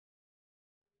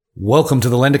Welcome to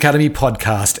the Lend Academy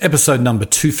podcast, episode number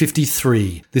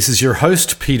 253. This is your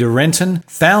host, Peter Renton,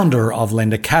 founder of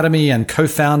Lend Academy and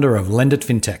co-founder of Lend It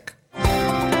Fintech.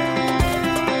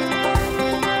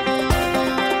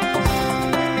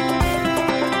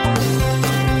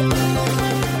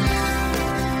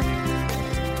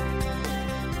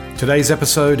 Today's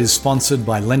episode is sponsored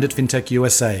by Lend It Fintech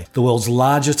USA. The world's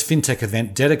largest fintech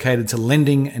event dedicated to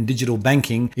lending and digital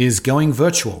banking is going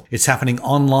virtual. It's happening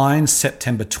online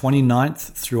September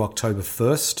 29th through October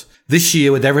 1st. This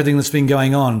year, with everything that's been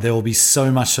going on, there will be so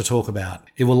much to talk about.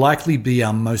 It will likely be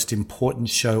our most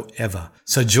important show ever.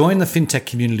 So join the fintech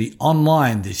community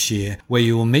online this year, where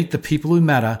you will meet the people who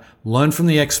matter, learn from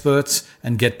the experts,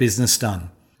 and get business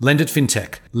done. Lend It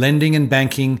Fintech, lending and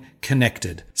banking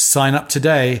connected. Sign up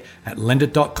today at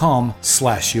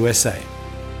lendit.com/USA.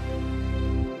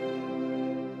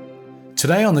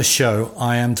 Today on the show,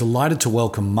 I am delighted to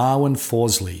welcome Marwan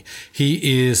Fawzli.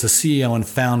 He is the CEO and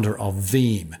founder of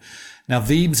Veem. Now,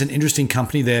 Veem's an interesting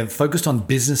company. They're focused on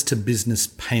business-to-business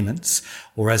payments,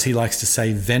 or as he likes to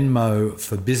say, Venmo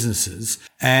for businesses.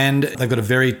 And they've got a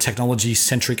very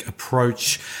technology-centric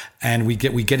approach, and we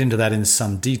get into that in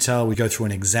some detail. We go through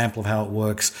an example of how it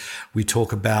works. We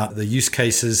talk about the use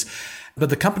cases. But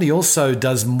the company also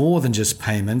does more than just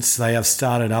payments. They have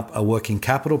started up a working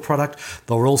capital product.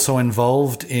 They're also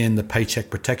involved in the Paycheck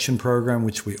Protection Program,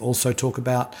 which we also talk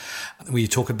about. We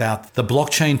talk about the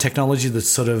blockchain technology that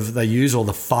they use, or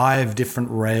the 5 different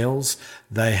rails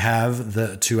they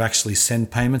have to actually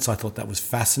send payments. I thought that was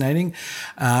fascinating.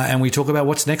 And we talk about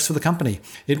what's next for the company.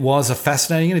 It was a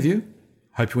fascinating interview.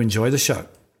 Hope you enjoy the show.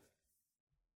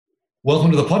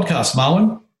 Welcome to the podcast,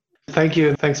 Marwan. Thank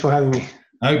you. Thanks for having me.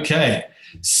 Okay,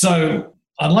 so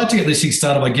I'd like to get this thing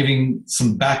started by giving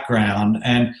some background.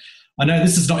 And I know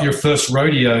this is not your first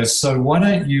rodeo, so why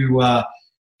don't you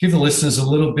give the listeners a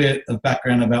little bit of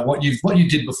background about what you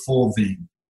did before Veem?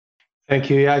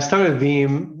 Thank you. Yeah, I started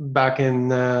Veem back in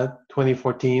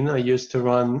 2014. I used to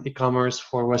run e-commerce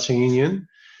for Western Union.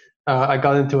 I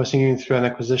got into Western Union through an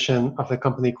acquisition of a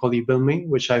company called eBillMe,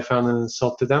 which I founded and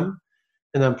sold to them.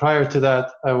 And then prior to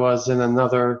that, I was in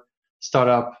another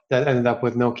startup that ended up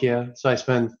with Nokia. So I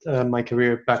spent my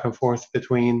career back and forth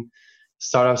between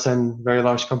startups and very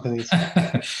large companies.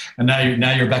 And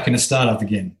now you're back in a startup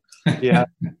again. Yeah,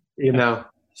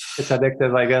 it's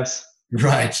addictive, I guess.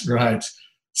 Right.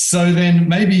 So then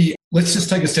maybe let's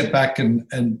just take a step back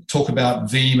and talk about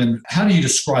Veem, and how do you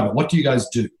describe it? What do you guys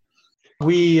do?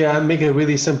 We make it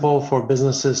really simple for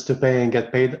businesses to pay and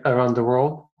get paid around the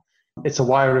world. It's a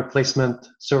wire replacement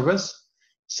service.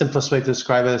 Simplest way to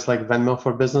describe it is like Venmo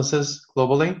for businesses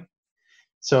globally.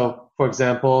 So, for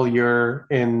example, you're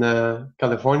in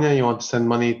California, you want to send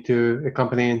money to a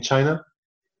company in China.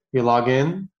 You log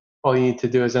in. All you need to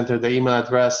do is enter the email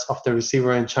address of the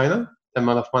receiver in China, the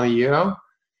amount of money you owe,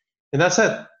 and that's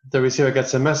it. The receiver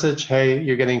gets a message, hey,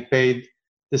 you're getting paid.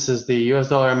 This is the US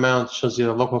dollar amount, shows you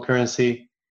the local currency.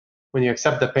 When you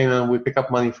accept the payment, we pick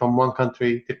up money from one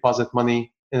country, deposit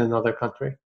money in another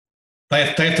country. They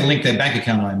have to link their bank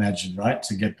account, I imagine, right,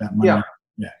 to get that money?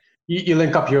 Yeah. You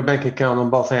link up your bank account on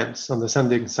both ends, on the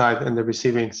sending side and the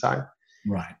receiving side.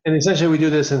 Right. And essentially, we do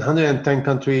this in 110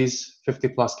 countries, 50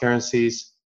 plus currencies.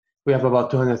 We have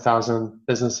about 200,000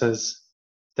 businesses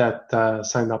that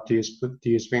signed up to use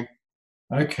Veem.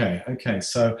 Okay.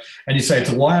 So, and you say it's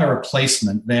a wire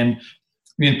replacement. Then,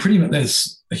 pretty much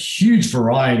there's a huge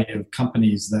variety of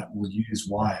companies that will use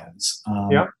wires.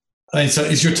 And so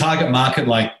is your target market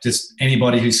like just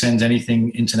anybody who sends anything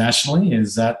internationally?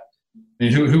 Is that,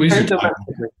 who is your target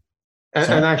market?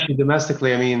 And actually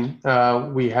domestically,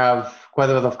 we have quite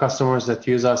a lot of customers that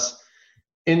use us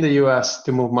in the US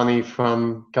to move money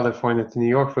from California to New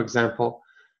York, for example.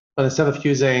 But instead of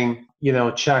using,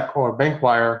 check or bank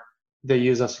wire, they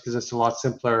use us because it's a lot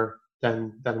simpler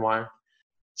than wire.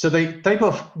 So the type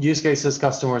of use cases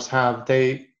customers have,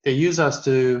 they use us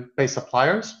to pay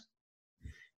suppliers.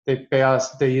 They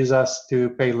use us to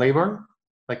pay labor,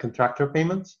 like contractor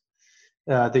payments.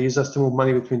 They use us to move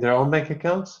money between their own bank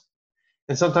accounts.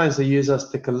 And sometimes they use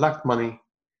us to collect money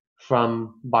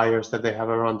from buyers that they have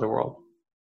around the world.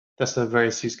 That's the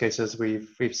various use cases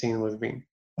we've seen with Veem.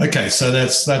 Okay, so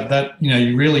that's that.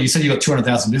 You said you got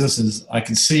 200,000 businesses. I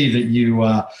can see that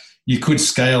you could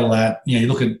scale that. You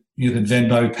look at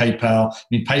Venmo, PayPal.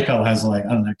 PayPal has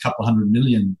a couple 100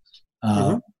 million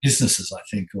businesses, I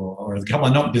think, or a couple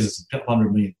of not businesses, a couple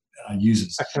 100 million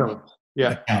users.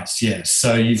 Accounts, yeah.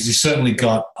 So you've certainly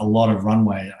got a lot of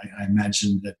runway. I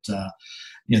imagine that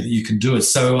that you can do it.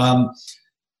 So I'm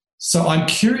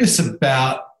curious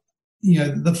about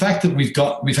the fact that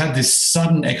we've had this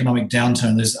sudden economic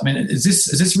downturn. Has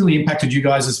this really impacted you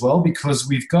guys as well? Because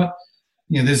we've got,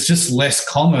 there's just less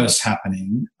commerce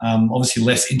happening. Obviously,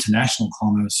 less international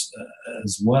commerce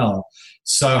as well.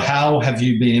 So, how have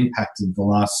you been impacted the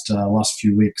last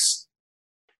few weeks?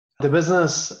 The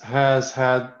business has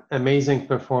had amazing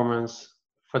performance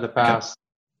for the past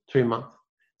 3 months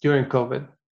during COVID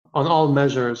on all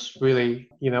measures, really,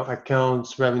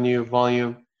 accounts, revenue,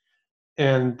 volume.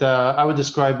 And I would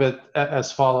describe it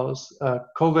as follows.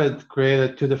 COVID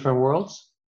created two different worlds.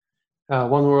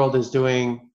 One world is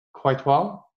doing quite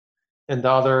well, and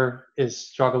the other is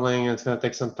struggling, and it's going to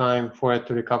take some time for it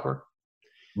to recover.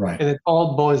 Right. And it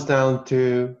all boils down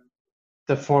to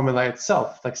the formula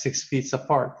itself, like 6 feet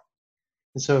apart.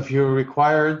 And so if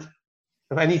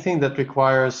anything that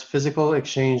requires physical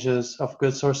exchanges of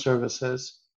goods or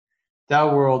services, that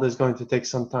world is going to take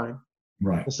some time.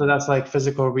 Right. And so that's like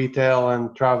physical retail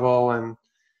and travel and,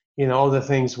 all the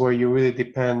things where you really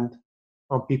depend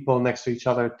on people next to each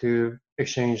other to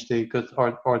exchange the goods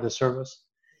or the service.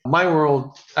 My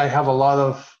world, I have a lot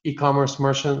of e-commerce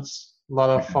merchants, a lot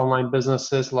of online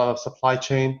businesses, a lot of supply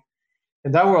chain.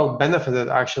 And that world benefited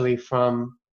actually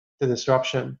from the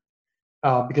disruption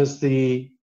because the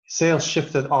sales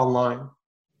shifted online.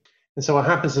 And so what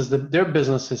happens is that their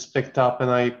business is picked up,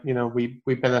 and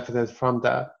we benefited from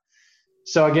that.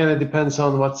 So again, it depends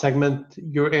on what segment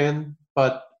you're in,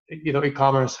 but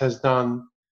e-commerce has done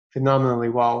phenomenally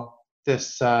well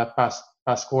this past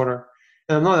quarter.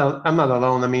 And I'm not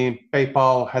alone. I mean,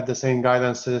 PayPal had the same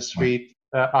guidance to the street.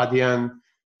 Adyen,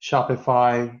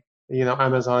 Shopify,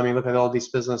 Amazon. I mean, look at all these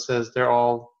businesses. They're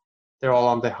all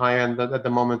on the high end at the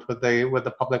moment with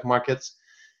the public markets.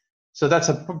 So that's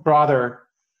a broader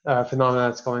phenomenon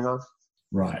that's going on.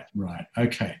 Right.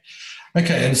 Okay.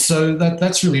 And so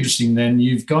that's really interesting. Then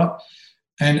you've got,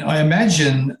 and I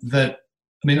imagine that.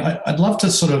 I mean, I'd love to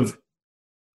sort of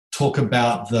talk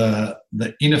about the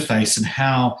interface and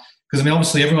how, because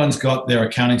obviously everyone's got their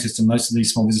accounting system. Most of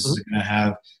these small businesses are going to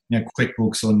have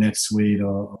QuickBooks or NetSuite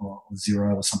or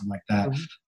Xero or something like that. Mm-hmm.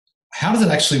 How does it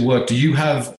actually work? Do you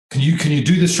have, can you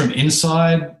do this from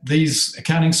inside these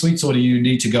accounting suites, or do you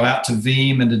need to go out to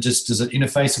Veeam and does it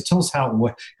interface? So tell us how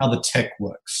the tech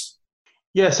works.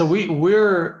 Yeah, so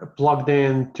we're plugged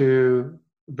into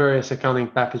various accounting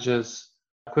packages,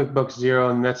 QuickBooks,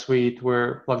 Xero, and NetSuite.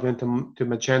 We're plugged into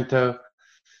Magento,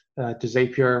 to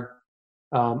Zapier,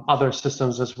 other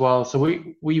systems as well.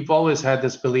 So we've always had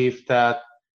this belief that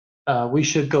we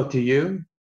should go to you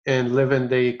and live in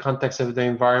the context of the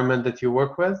environment that you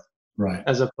work with, right,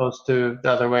 as opposed to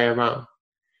the other way around.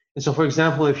 And so, for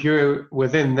example, if you're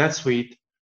within NetSuite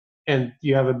and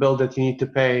you have a bill that you need to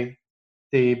pay,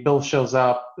 the bill shows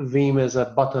up, Veeam is a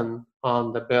button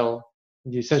on the bill.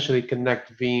 You essentially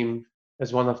connect Veeam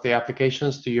as one of the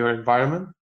applications to your environment.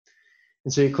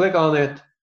 And so you click on it,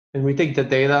 and we take the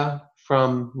data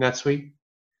from NetSuite,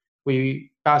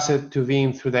 we pass it to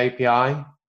Veeam through the API,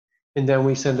 and then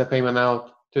we send the payment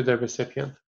out to the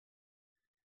recipient.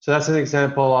 So that's an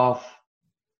example of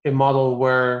a model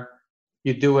where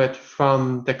you do it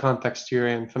from the context you're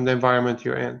in, from the environment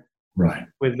you're in. Right.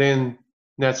 Within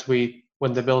NetSuite,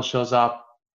 when the bill shows up,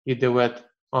 you do it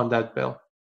on that bill.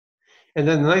 And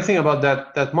then the nice thing about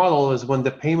that model is when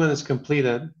the payment is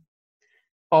completed,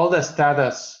 all the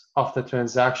status of the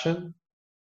transaction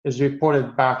is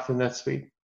reported back to NetSuite.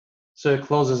 So it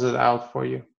closes it out for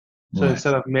you. So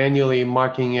instead of manually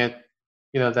marking it,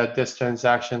 that this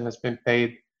transaction has been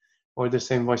paid or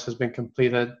this invoice has been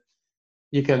completed,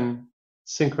 you can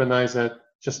synchronize it.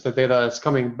 Just the data is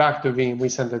coming back to Veeam, we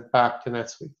send it back to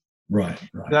NetSuite. Right.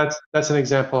 That's an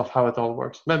example of how it all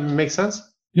works. That makes sense?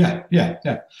 Yeah.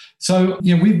 So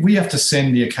we have to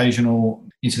send the occasional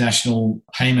international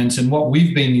payment, and what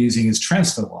we've been using is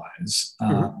TransferWise.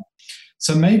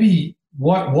 So maybe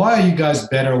why are you guys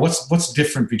better? What's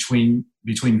different between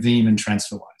Veeam and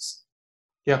TransferWise?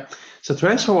 Yeah. So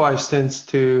TransferWise tends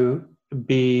to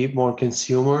be more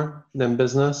consumer than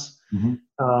business.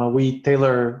 Mm-hmm. We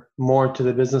tailor more to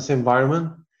the business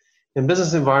environment. And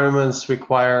business environments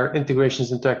require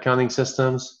integrations into accounting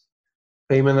systems,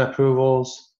 payment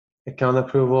approvals, account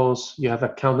approvals. You have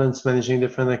accountants managing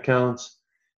different accounts.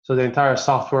 So the entire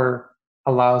software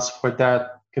allows for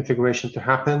that configuration to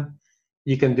happen.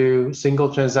 You can do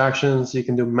single transactions. You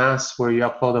can do mass, where you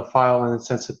upload a file and it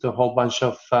sends it to a whole bunch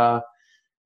of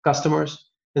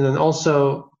customers. And then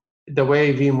also the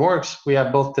way Veeam works, we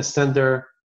have both the sender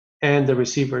and the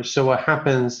receiver. So what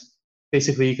happens,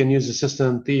 basically you can use the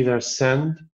system to either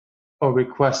send or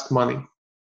request money.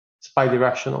 It's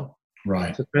bidirectional.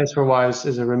 Right. So TransferWise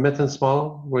is a remittance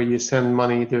model where you send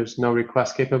money. There's no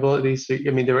request capability. So, I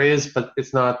mean, there is, but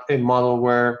it's not a model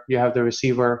where you have the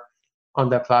receiver on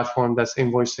that platform that's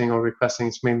invoicing or requesting.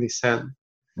 It's mainly send.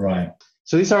 Right.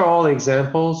 So these are all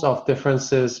examples of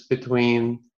differences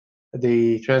between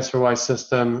the TransferWise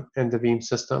system and the Veeam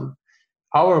system.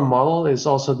 Our model is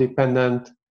also dependent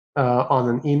on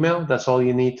an email. That's all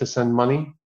you need to send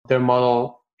money. Their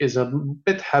model is a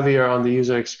bit heavier on the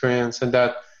user experience, and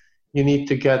that you need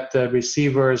to get the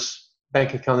receiver's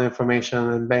bank account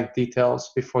information and bank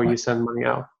details before you send money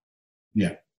out.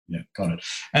 Yeah, got it.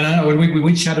 And I know when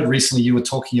we chatted recently, you were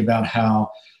talking about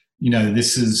how, you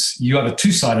have a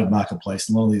two-sided marketplace,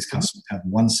 and a lot of these customers have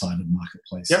one-sided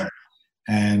marketplace. Yep.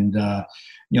 And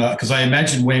because I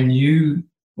imagine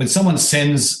when someone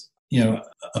sends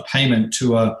a payment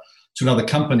to another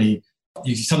company,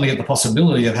 you suddenly get the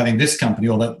possibility of having this company,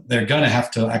 or that they're going to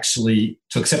have to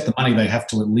to accept the money, they have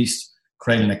to at least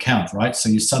create an account, right? So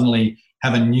you suddenly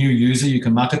have a new user you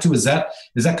can market to. Is that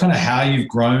kind of how you've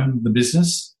grown the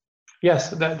business? Yes,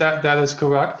 that is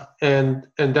correct, and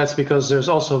that's because there's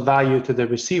also value to the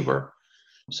receiver.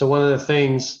 So one of the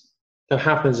things that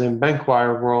happens in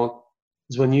Bankwire world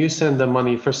is when you send the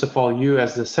money, first of all, you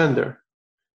as the sender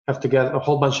have to get a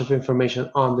whole bunch of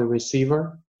information on the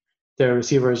receiver. The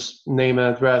receiver's name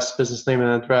and address, business name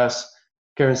and address,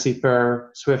 currency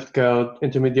pair, SWIFT code,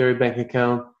 intermediary bank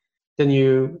account. Then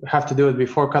you have to do it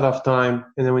before cutoff time.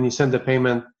 And then when you send the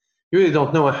payment, you really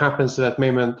don't know what happens to that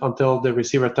payment until the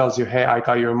receiver tells you, hey, I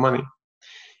got your money.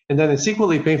 And then it's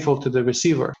equally painful to the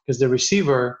receiver because the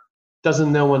receiver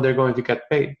doesn't know when they're going to get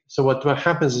paid. So what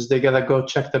happens is they got to go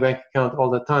check the bank account all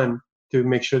the time to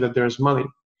make sure that there's money.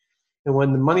 And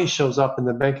when the money shows up in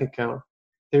the bank account,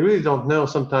 they really don't know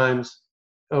sometimes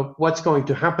what's going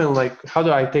to happen. Like, how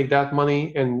do I take that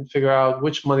money and figure out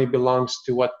which money belongs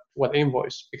to what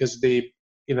invoice? Because the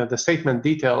statement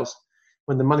details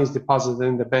when the money is deposited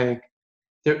in the bank,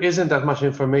 there isn't that much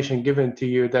information given to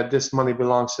you that this money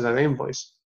belongs to that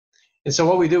invoice. And so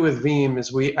what we do with Veeam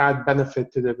is we add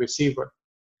benefit to the receiver.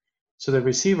 So the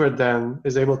receiver then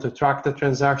is able to track the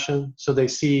transaction. So they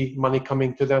see money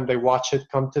coming to them, they watch it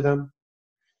come to them.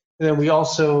 And then we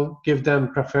also give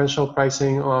them preferential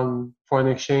pricing on foreign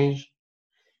exchange.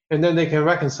 And then they can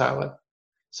reconcile it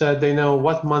so that they know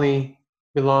what money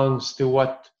belongs to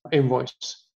what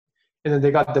invoice. And then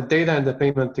they got the data and the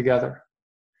payment together.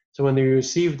 So when you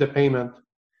receive the payment,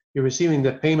 you're receiving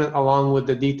the payment along with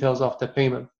the details of the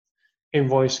payment,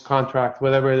 invoice, contract,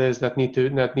 whatever it is that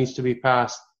needs to be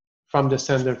passed from the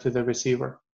sender to the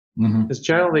receiver. Mm-hmm. Because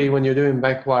generally, when you're doing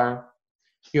Bankwire,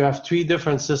 you have three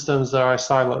different systems that are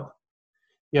siloed.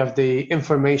 You have the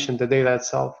information, the data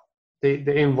itself,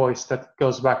 the invoice that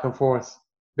goes back and forth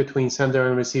between sender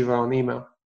and receiver on email,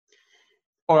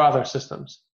 or other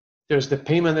systems. There's the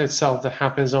payment itself that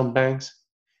happens on banks,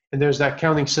 and there's the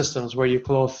accounting systems where you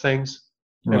close things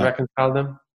and reconcile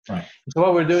them. Right. So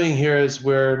what we're doing here is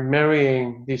we're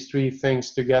marrying these three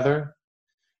things together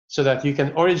so that you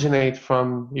can originate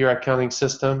from your accounting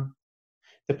system.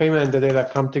 The payment and the data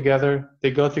come together,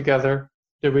 they go together,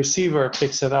 the receiver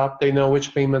picks it up, they know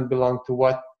which payment belonged to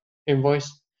what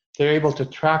invoice. They're able to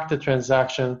track the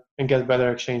transaction and get better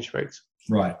exchange rates.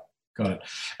 Right, got it.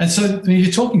 And so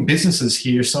you're talking businesses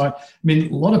here. So, a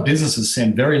lot of businesses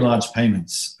send very large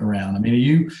payments around.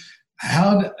 Given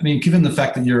the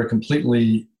fact that you're a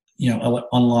completely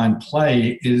online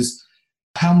play, is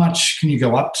how much can you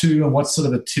go up to, and what's sort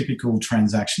of a typical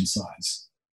transaction size?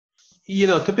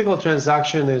 Typical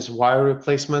transaction is wire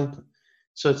replacement.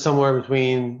 So it's somewhere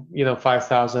between,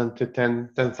 5,000 to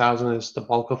 10,000 is the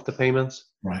bulk of the payments.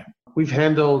 Right. We've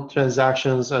handled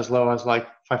transactions as low as like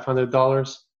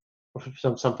 $500 or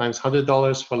sometimes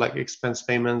 $100 for like expense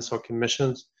payments or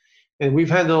commissions. And we've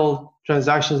handled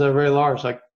transactions that are very large,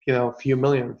 like, a few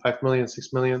million, 5 million,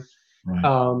 6 million.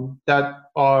 Right. That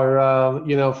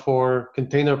are, for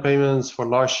container payments, for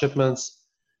large shipments.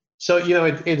 So,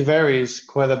 it varies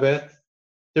quite a bit.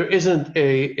 There isn't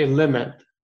a limit,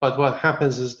 but what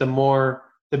happens is the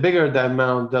bigger the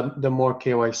amount, the more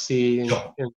KYC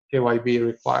and KYB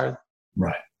required.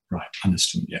 Right.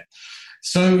 Understood, yeah.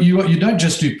 So you don't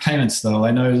just do payments, though.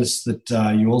 I noticed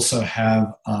that you also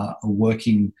have a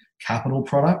working capital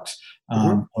product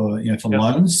for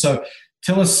loans. So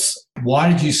tell us,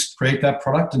 why did you create that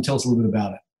product, and tell us a little bit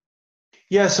about it?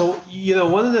 Yeah, so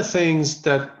one of the things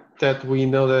that we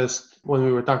noticed when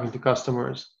we were talking to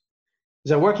customers is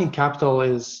that working capital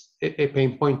is a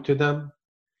pain point to them,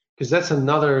 because that's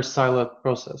another siloed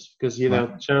process. Because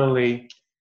generally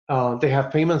they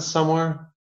have payments somewhere,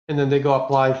 and then they go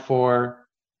apply for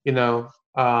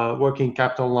working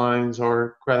capital lines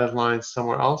or credit lines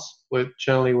somewhere else,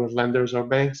 generally with lenders or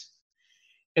banks.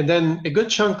 And then a good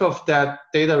chunk of that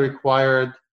data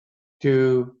required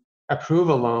to approve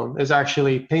a loan is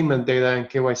actually payment data and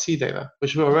KYC data,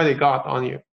 which we already got on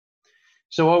you.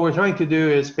 So what we're trying to do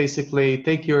is basically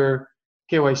take your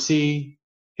KYC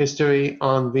history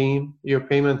on Veeam, your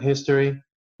payment history,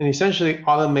 and essentially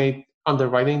automate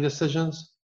underwriting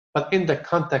decisions, but in the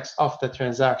context of the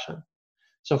transaction.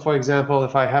 So for example,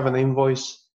 if I have an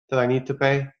invoice that I need to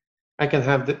pay, I can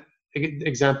have the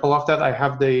example of that. I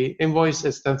have the invoice,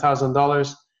 it's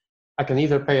 $10,000. I can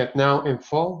either pay it now in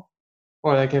full,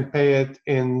 or I can pay it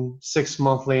in 6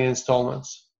 monthly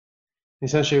installments.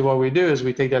 Essentially what we do is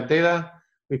we take that data,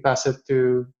 we pass it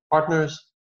to partners,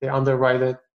 they underwrite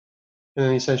it, and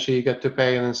then essentially you get to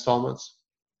pay in installments.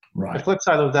 Right. The flip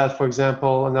side of that, for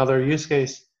example, another use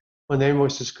case, when the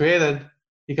invoice is created,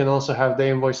 you can also have the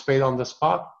invoice paid on the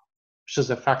spot, which is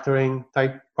a factoring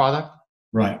type product.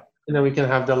 Right. And then we can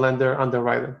have the lender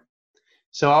underwrite it.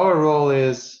 So our role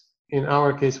is, in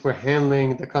our case, we're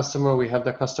handling the customer. We have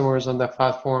the customers on the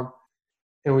platform,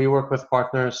 and we work with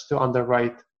partners to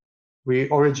underwrite. We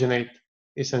originate,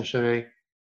 essentially,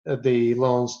 the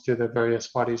loans to the various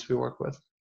parties we work with.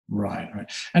 Right.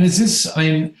 And is this,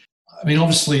 I mean,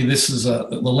 obviously, this is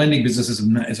the lending business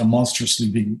is a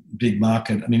monstrously big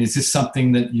market. I mean, is this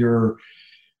something that you're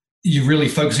really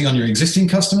focusing on your existing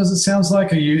customers? It sounds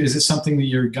like. Is this something that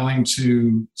you're going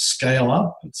to scale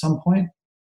up at some point?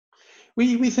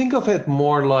 We think of it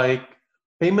more like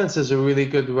payments is a really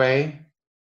good way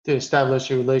to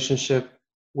establish a relationship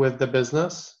with the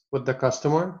business, with the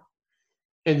customer,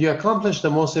 and you accomplish the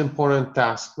most important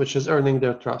task, which is earning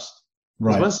their trust.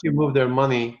 Because once you move their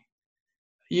money,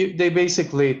 they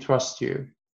basically trust you.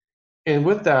 And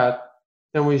with that,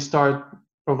 then we start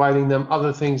providing them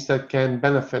other things that can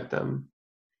benefit them.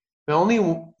 It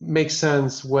only makes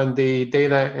sense when the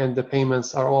data and the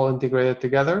payments are all integrated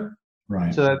together.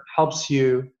 Right. So that helps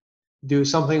you do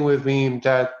something with Veeam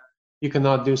that you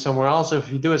cannot do somewhere else. Or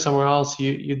if you do it somewhere else,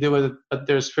 you do it, but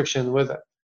there's friction with it.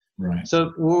 Right.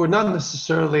 So we're not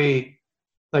necessarily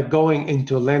like going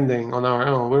into lending on our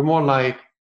own. We're more like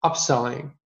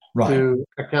upselling to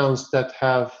accounts that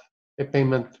have a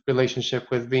payment relationship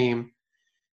with Veeam. And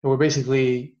we're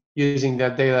basically using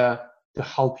that data to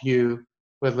help you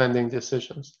with lending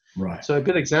decisions. Right. So a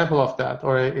good example of that,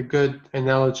 or a good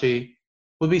analogy,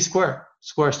 would be Square.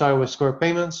 Square started with Square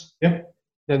Payments. Yep.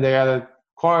 Then they added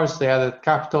Quartz, they added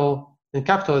Capital, and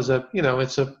Capital is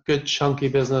it's a good chunky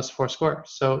business for Square.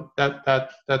 So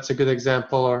that's a good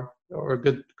example or a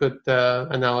good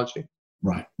analogy.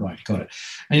 Right, got it.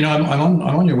 And I'm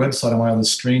on your website on my other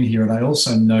screen here, and I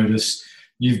also noticed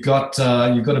you've got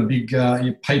a big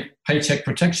paycheck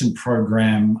protection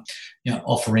program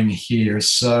offering here.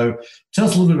 So tell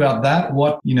us a little bit about that.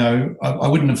 What I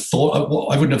wouldn't have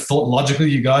thought logically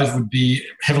you guys would be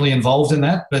heavily involved in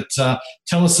that, but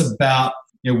tell us about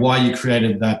why you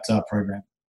created that program.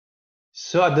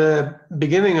 So at the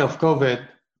beginning of COVID,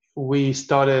 we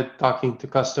started talking to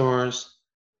customers,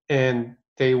 and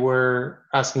they were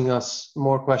asking us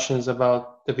more questions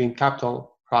about the Veeam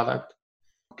Capital product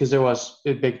because there was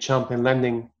a big jump in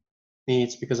lending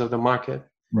needs because of the market.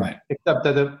 Right. Except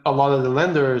that a lot of the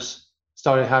lenders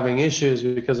started having issues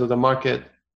because of the market.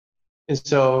 And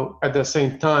so at the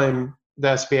same time, the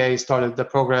SBA started the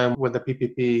program with the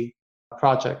PPP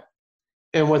project.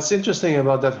 And what's interesting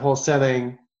about that whole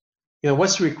setting,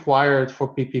 what's required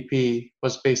for PPP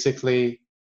was basically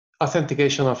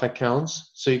authentication of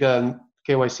accounts. So you got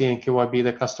KYC and KYB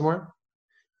the customer.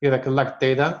 You got to collect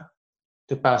data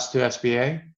to pass to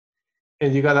SBA,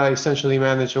 and you got to essentially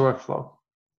manage your workflow.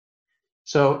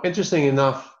 So interesting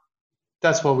enough,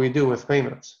 that's what we do with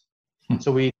payments.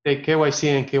 So we take KYC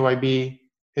and KYB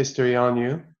history on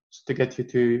you to get you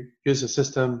to use the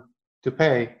system to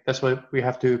pay. That's why we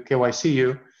have to KYC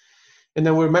you. And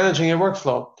then we're managing your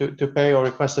workflow to pay or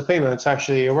request a payment. It's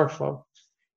actually a workflow.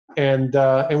 And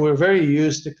we're very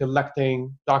used to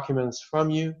collecting documents from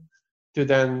you to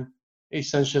then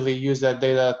essentially use that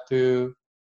data to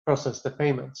process the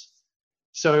payments.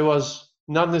 So it was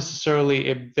not necessarily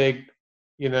a big,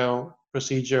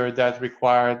 procedure that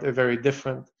required a very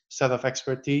different set of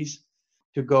expertise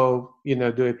to go, do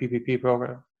a PPP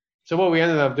program. So what we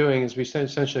ended up doing is we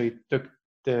essentially took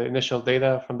the initial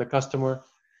data from the customer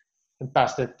and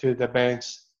passed it to the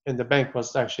banks, and the bank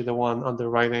was actually the one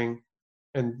underwriting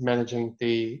and managing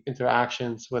the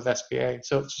interactions with SBA.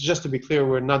 So just to be clear,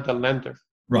 we're not the lender.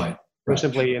 Right. We're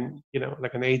simply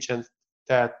like an agent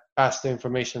that passed the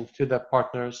information to the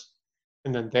partners,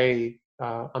 and then they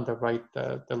underwrite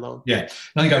the loan. Yeah,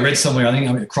 I think I read somewhere. I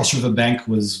think Cross River Bank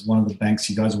was one of the banks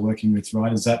you guys are working with,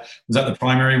 right? Was that the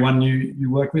primary one you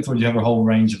work with, or do you have a whole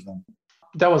range of them?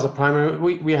 That was a primary.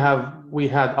 We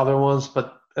had other ones,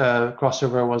 but Cross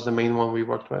River was the main one we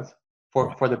worked with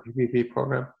for the PPP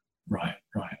program. Right.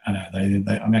 I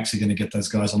know I'm actually going to get those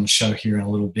guys on the show here in a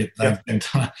little bit. They've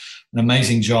done an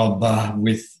amazing job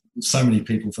with so many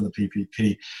people for the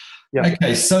PPP. Yeah.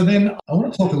 Okay, so then I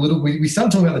want to talk a little. We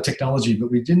started talking about the technology, but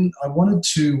we didn't. I wanted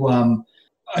to.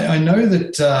 I know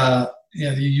that you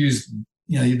use.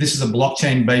 This is a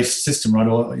blockchain-based system, right?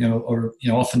 Or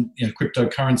often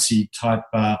cryptocurrency type.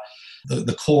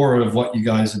 The core of what you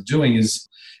guys are doing is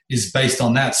based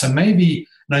on that. So maybe.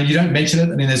 No, you don't mention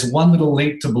it. I mean, there's one little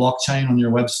link to blockchain on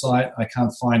your website. I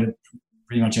can't find it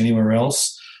pretty much anywhere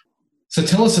else. So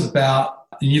tell us about.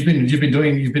 You've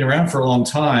been around for a long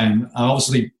time.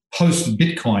 Obviously, post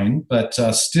Bitcoin, but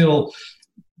still,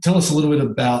 tell us a little bit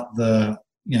about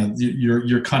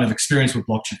your kind of experience with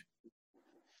blockchain.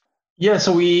 Yeah,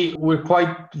 so we're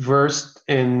quite versed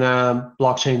in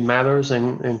blockchain matters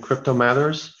and crypto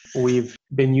matters. We've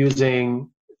been using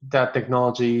that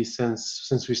technology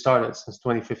since we started, since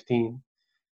 2015.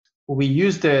 We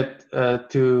used it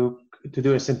to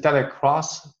do a synthetic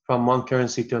cross from one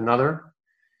currency to another.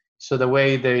 So the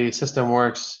way the system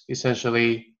works,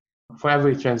 essentially, for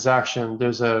every transaction,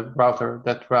 there's a router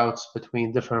that routes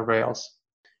between different rails.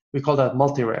 We call that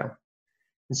multi-rail.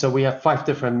 And so we have 5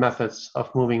 different methods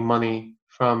of moving money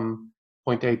from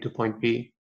point A to point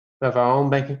B. We have our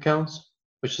own bank accounts,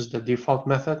 which is the default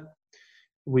method.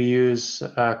 We use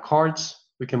cards.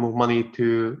 We can move money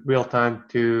to real time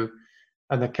to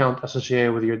an account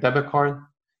associated with your debit card.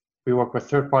 We work with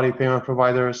third-party payment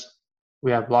providers.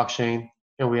 We have blockchain,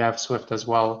 and we have SWIFT as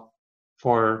well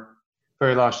for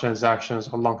very large transactions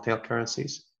or long-tail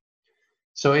currencies.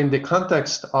 So in the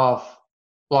context of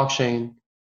blockchain,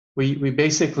 we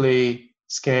basically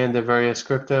scan the various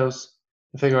cryptos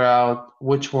to figure out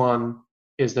which one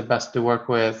is the best to work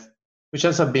with, which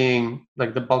ends up being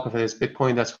like the bulk of it is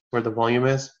Bitcoin. That's where the volume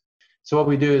is. So what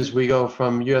we do is we go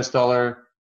from US dollar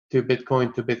to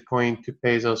Bitcoin to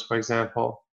pesos, for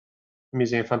example.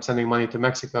 If I'm sending money to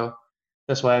Mexico,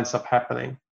 that's what ends up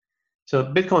happening. So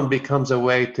Bitcoin becomes a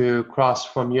way to cross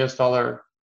from US dollar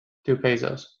to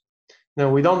pesos. Now,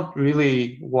 we don't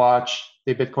really watch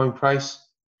the Bitcoin price,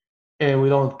 and we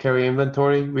don't carry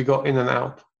inventory. We go in and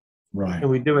out. Right. And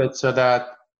we do it so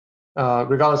that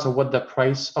regardless of what the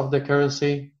price of the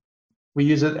currency, we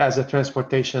use it as a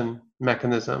transportation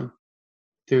mechanism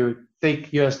to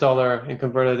take US dollar and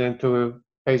convert it into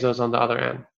pesos on the other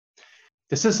end.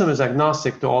 The system is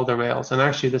agnostic to all the rails, and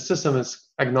actually the system is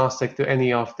agnostic to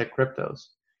any of the cryptos.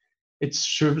 It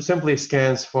simply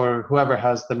scans for whoever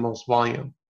has the most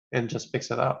volume and just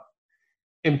picks it up.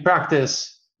 In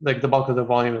practice, like the bulk of the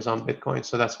volume is on Bitcoin,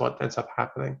 so that's what ends up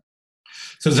happening.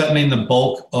 So does that mean the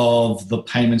bulk of the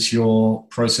payments you're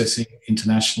processing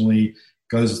internationally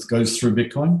goes through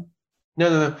Bitcoin?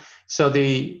 No. So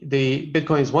the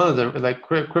Bitcoin is one of the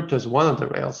crypto is one of the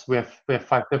rails. We have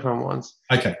 5 different ones.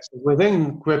 Okay. So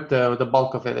within crypto, the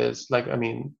bulk of it is not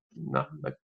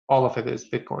like all of it is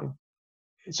Bitcoin.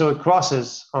 So it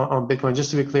crosses on Bitcoin.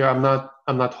 Just to be clear, I'm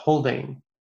not holding.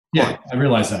 Yeah, I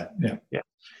realize that.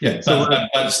 Yeah.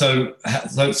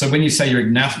 So when you say you're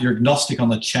agnostic on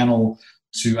the channel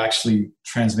to actually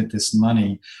transmit this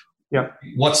money,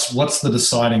 what's the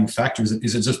deciding factor?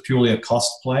 Is it just purely a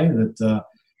cost play? That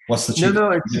what's the cheapest?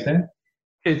 No.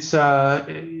 It's so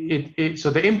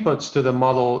the inputs to the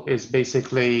model is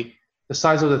basically the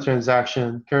size of the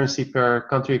transaction, currency pair,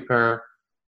 country pair,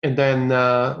 and then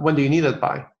when do you need it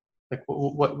by? Like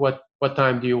what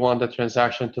time do you want the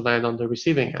transaction to land on the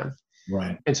receiving end?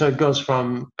 Right. And so it goes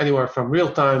from anywhere from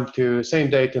real time to same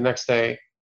day to next day,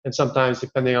 and sometimes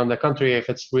depending on the country, if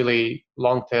it's really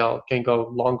long tail, can go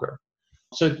longer.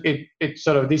 So it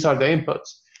sort of these are the inputs.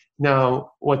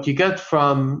 Now, what you get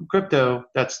from crypto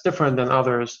that's different than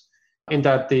others in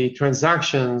that the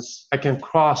transactions I can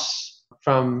cross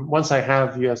from once I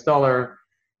have US dollar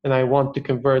and I want to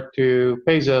convert to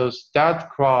pesos, that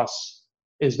cross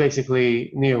is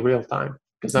basically near real time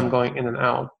because I'm going in and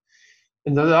out.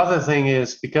 And the other thing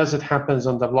is because it happens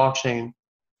on the blockchain,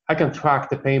 I can track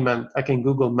the payment. I can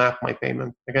Google map my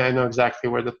payment. Again, I know exactly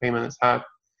where the payment is at.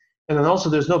 And then also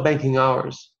there's no banking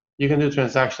hours. You can do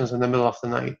transactions in the middle of the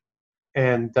night.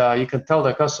 And you can tell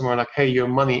the customer like, hey, your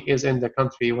money is in the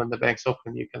country when the bank's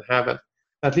open, you can have it.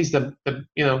 At least the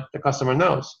customer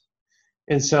knows.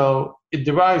 And so it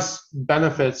derives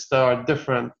benefits that are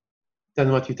different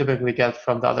than what you typically get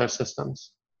from the other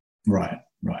systems. Right.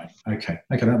 Right. Okay.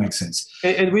 Okay, that makes sense.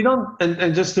 And we don't.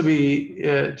 And just to be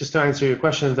just to answer your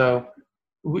question though,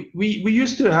 we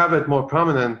used to have it more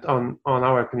prominent on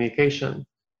our communication,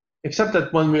 except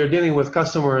that when we were dealing with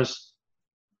customers,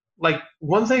 like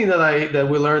one thing that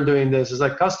we learned doing this is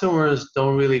like customers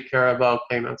don't really care about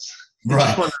payments. They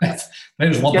Right. They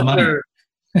just want the money.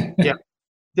 Yeah.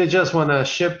 They just want to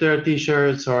ship their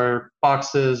t-shirts or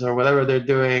boxes or whatever they're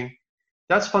doing.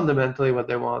 That's fundamentally what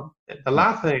they want. The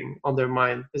last thing on their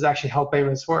mind is actually how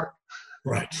payments work.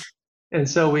 Right. And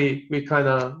so we kind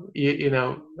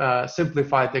of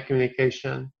simplified the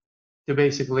communication to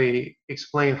basically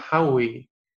explain how we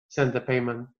send the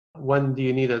payment, when do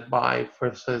you need it by,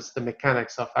 versus the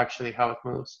mechanics of actually how it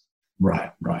moves.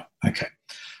 Right. Right. Okay.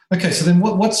 Okay. So then,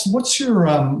 what's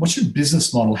your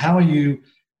business model? How are you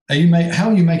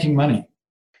making money?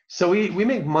 So we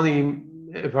make money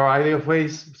a variety of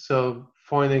ways. So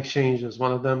foreign exchange is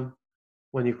one of them.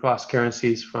 When you cross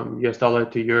currencies from US dollar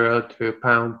to euro to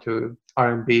pound to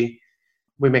RMB,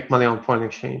 we make money on foreign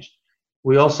exchange.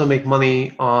 We also make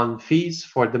money on fees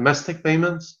for domestic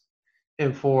payments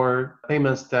and for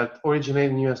payments that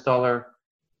originate in US dollar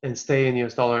and stay in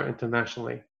US dollar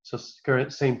internationally. So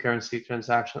same currency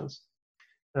transactions.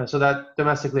 So that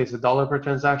domestically is $1 per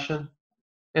transaction,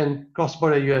 and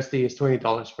cross-border USD is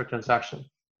 $20 per transaction.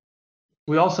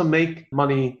 We also make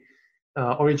money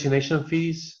origination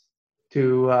fees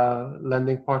to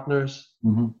lending partners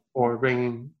or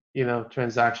bringing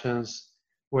transactions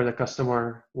where the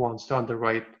customer wants to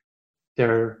underwrite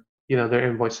their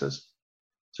invoices.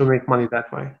 So we make money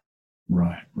that way.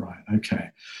 Right.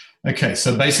 Okay.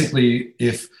 So basically,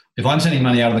 if I'm sending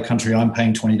money out of the country, I'm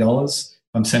paying $20. If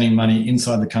I'm sending money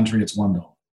inside the country, it's $1.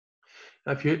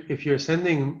 If you're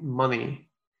sending money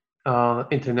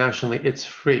internationally, it's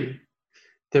free.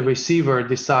 The receiver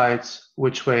decides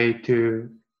which way to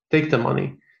take the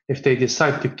money. If they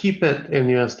decide to keep it in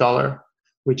US dollar,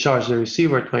 we charge the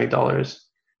receiver $20.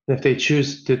 And if they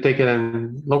choose to take it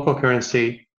in local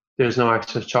currency, there's no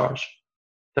extra charge.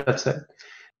 That's it.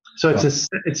 So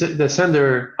the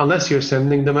sender, unless you're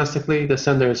sending domestically, the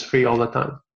sender is free all the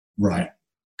time. Right.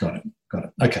 Got it.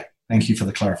 Okay. Thank you for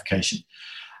the clarification.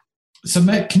 So,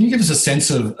 Matt, can you give us a sense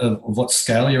of what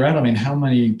scale you're at? I mean, how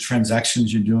many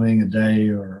transactions you're doing a day,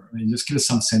 or just give us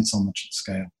some sense on the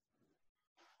scale.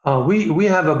 We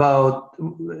have about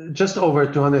just over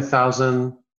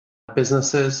 200,000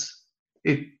 businesses.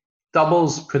 It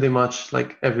doubles pretty much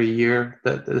like every year.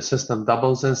 The system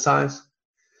doubles in size.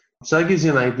 So that gives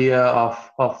you an idea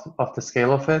of the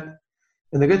scale of it.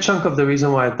 And a good chunk of the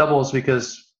reason why it doubles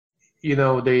because,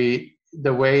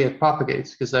 the way it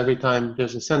propagates, because every time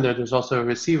there's a sender, there's also a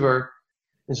receiver.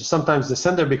 And so sometimes the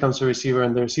sender becomes a receiver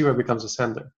and the receiver becomes a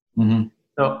sender. Mm-hmm.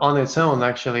 So on its own,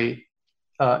 actually,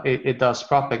 it does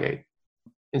propagate.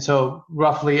 And so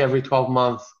roughly every 12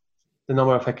 months, the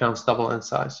number of accounts double in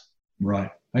size.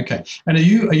 Right. Okay. And are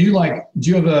you like, do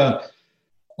you have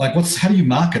how do you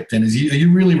market then? Are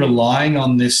you really relying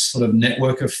on this sort of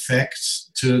network effect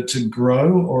to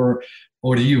grow,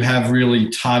 or do you have really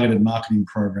targeted marketing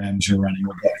programs you're running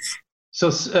with both? So,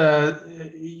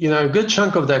 a good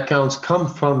chunk of the accounts come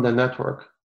from the network,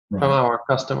 right, from our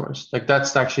customers. Like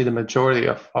that's actually the majority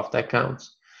of the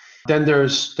accounts. Then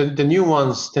there's the new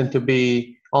ones tend to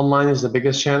be online is the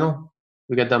biggest channel.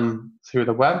 We get them through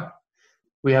the web.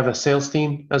 We have a sales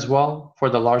team as well for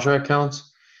the larger accounts.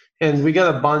 And we get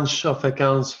a bunch of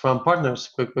accounts from partners,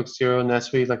 QuickBooks, Xero,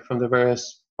 NetSuite, like from the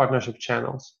various partnership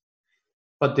channels.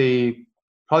 But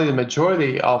probably the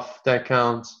majority of the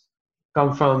accounts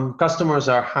come from customers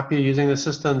that are happy using the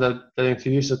system, that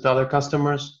introduce it to other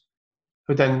customers,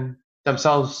 who then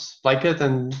themselves like it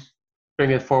and bring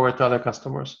it forward to other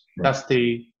customers. Right. That's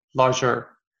the larger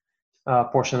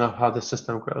portion of how the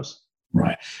system grows.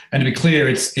 Right. And to be clear,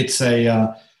 it's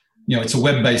a it's a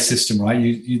web-based system, right?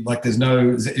 You like there's no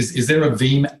is there a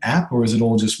Veeam app, or is it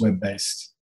all just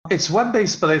web-based? It's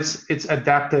web-based, but it's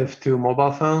adaptive to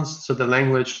mobile phones. So the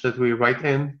language that we write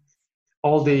in,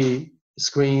 all the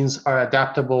screens are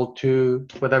adaptable to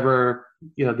whatever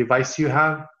device you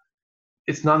have.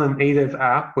 It's not a native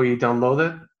app where you download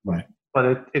it, right?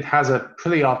 But it has a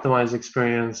pretty optimized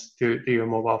experience to your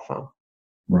mobile phone.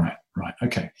 Right.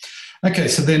 Okay.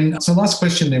 So last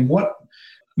question then.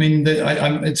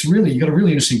 It's really, you've got a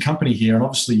really interesting company here, and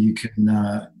obviously you can.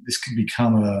 This could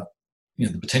become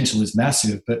the potential is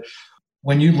massive. But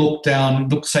when you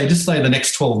say the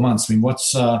next 12 months. I mean, what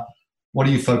are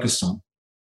you focused on?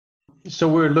 So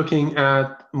we're looking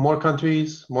at more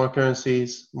countries, more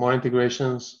currencies, more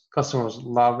integrations. Customers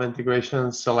love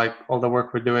integrations. So like all the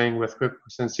work we're doing with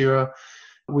QuickBooks and Xero,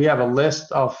 we have a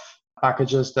list of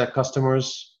packages that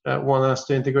customers want us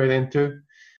to integrate into.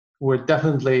 we're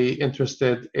definitely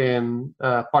interested in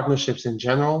partnerships in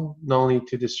general, not only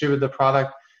to distribute the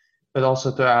product, but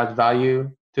also to add value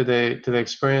to the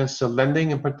experience. So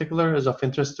lending in particular is of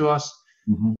interest to us.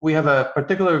 Mm-hmm. We have a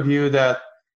particular view that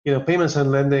payments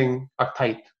and lending are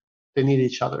tight; they need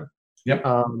each other. Yep.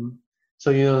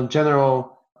 So in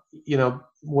general,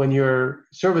 when you're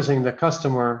servicing the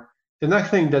customer, the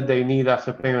next thing that they need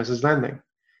after payments is lending.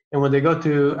 And when they go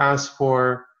to ask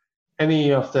for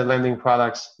any of the lending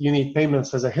products, you need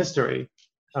payments as a history,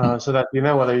 so that you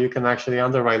know whether you can actually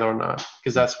underwrite or not,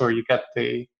 because that's where you get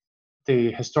the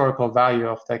historical value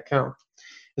of the account.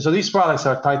 And so these products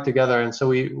are tied together, and so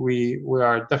we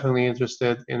are definitely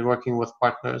interested in working with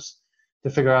partners to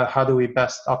figure out how do we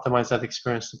best optimize that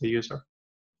experience to the user.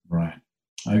 Right.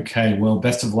 Okay. Well,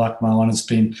 best of luck, Marwan. It's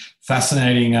been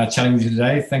fascinating chatting with you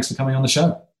today. Thanks for coming on the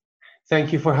show.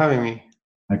 Thank you for having me.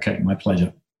 Okay. My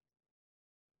pleasure.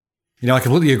 I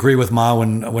completely agree with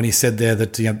Marwan when he said there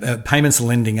that payments and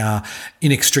lending are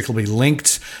inextricably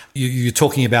linked. You're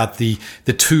talking about the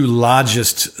two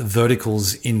largest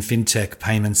verticals in fintech,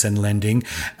 payments and lending,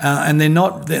 and they're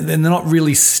not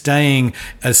really staying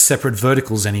as separate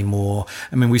verticals anymore.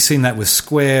 I mean, we've seen that with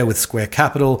Square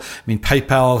Capital. I mean,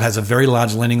 PayPal has a very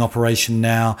large lending operation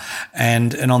now,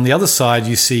 and on the other side,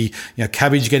 you see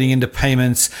Kabbage getting into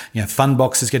payments,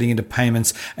 Fundbox is getting into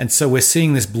payments, and so we're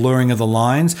seeing this blurring of the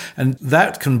lines. And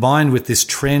that combined with this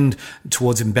trend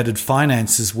towards embedded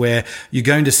finances, where you're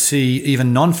going to see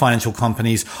even non-financial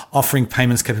companies offering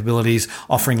payments capabilities,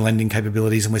 offering lending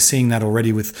capabilities. And we're seeing that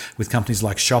already with companies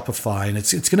like Shopify. And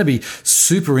it's going to be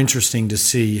super interesting to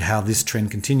see how this trend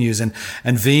continues. And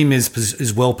Veeam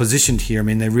is well positioned here. I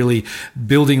mean, they're really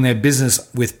building their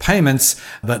business with payments,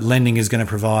 but lending is going to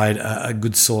provide a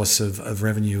good source of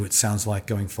revenue, it sounds like,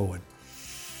 going forward.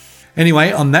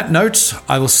 Anyway, on that note,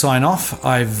 I will sign off.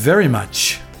 I very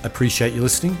much appreciate you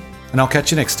listening, and I'll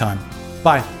catch you next time.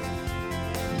 Bye.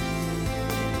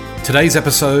 Today's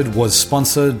episode was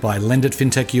sponsored by Lendit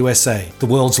Fintech USA. The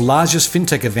world's largest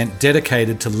fintech event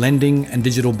dedicated to lending and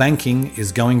digital banking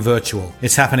is going virtual.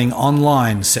 It's happening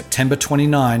online September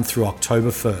 29 through October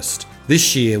 1st.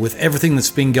 This year, with everything that's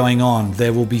been going on,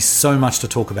 there will be so much to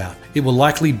talk about. It will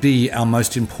likely be our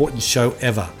most important show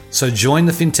ever. So join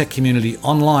the fintech community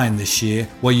online this year,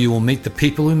 where you will meet the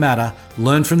people who matter,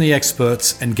 learn from the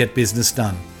experts, and get business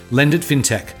done. Lendit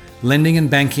Fintech, lending and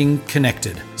banking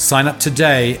connected. Sign up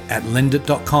today at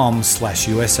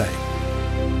lendit.com/USA.